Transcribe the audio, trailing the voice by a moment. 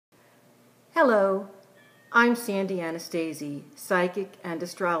Hello, I'm Sandy Anastasi, psychic and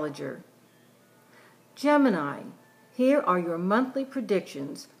astrologer. Gemini, here are your monthly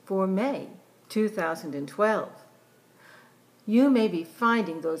predictions for May 2012. You may be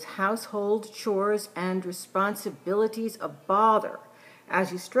finding those household chores and responsibilities a bother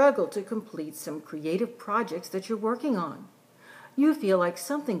as you struggle to complete some creative projects that you're working on. You feel like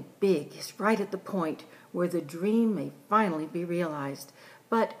something big is right at the point where the dream may finally be realized,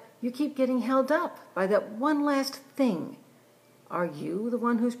 but you keep getting held up by that one last thing. Are you the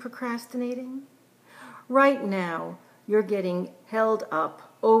one who's procrastinating? Right now, you're getting held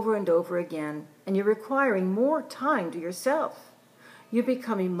up over and over again, and you're requiring more time to yourself. You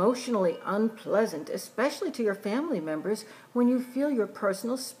become emotionally unpleasant, especially to your family members, when you feel your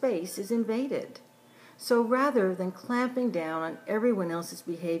personal space is invaded. So rather than clamping down on everyone else's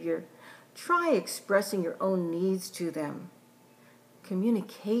behavior, try expressing your own needs to them.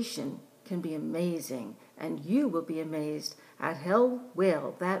 Communication can be amazing, and you will be amazed at how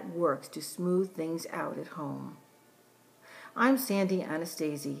well that works to smooth things out at home. I'm Sandy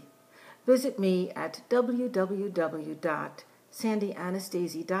Anastasi. Visit me at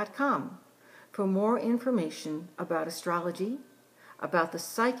www.sandyanastasi.com for more information about astrology, about the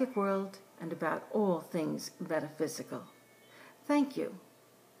psychic world, and about all things metaphysical. Thank you.